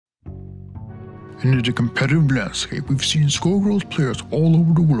In the competitive landscape, we've seen Skullgirls players all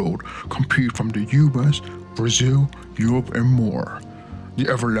over the world compete from the US, Brazil, Europe, and more. The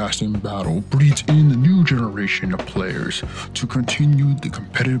everlasting battle breeds in a new generation of players to continue the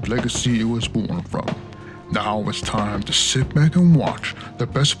competitive legacy it was born from. Now it's time to sit back and watch the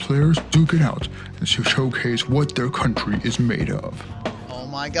best players duke it out and to showcase what their country is made of. Oh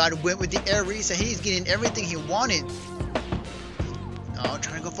my god, went with the air reset. He's getting everything he wanted. Oh,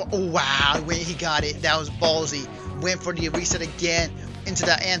 trying to go for... Oh, wow. He got it. That was ballsy. Went for the reset again. Into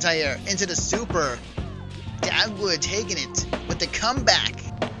the anti-air. Into the super. Dagwood taking it with the comeback.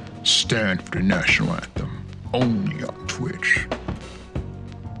 Stand for the national anthem. Only on Twitch.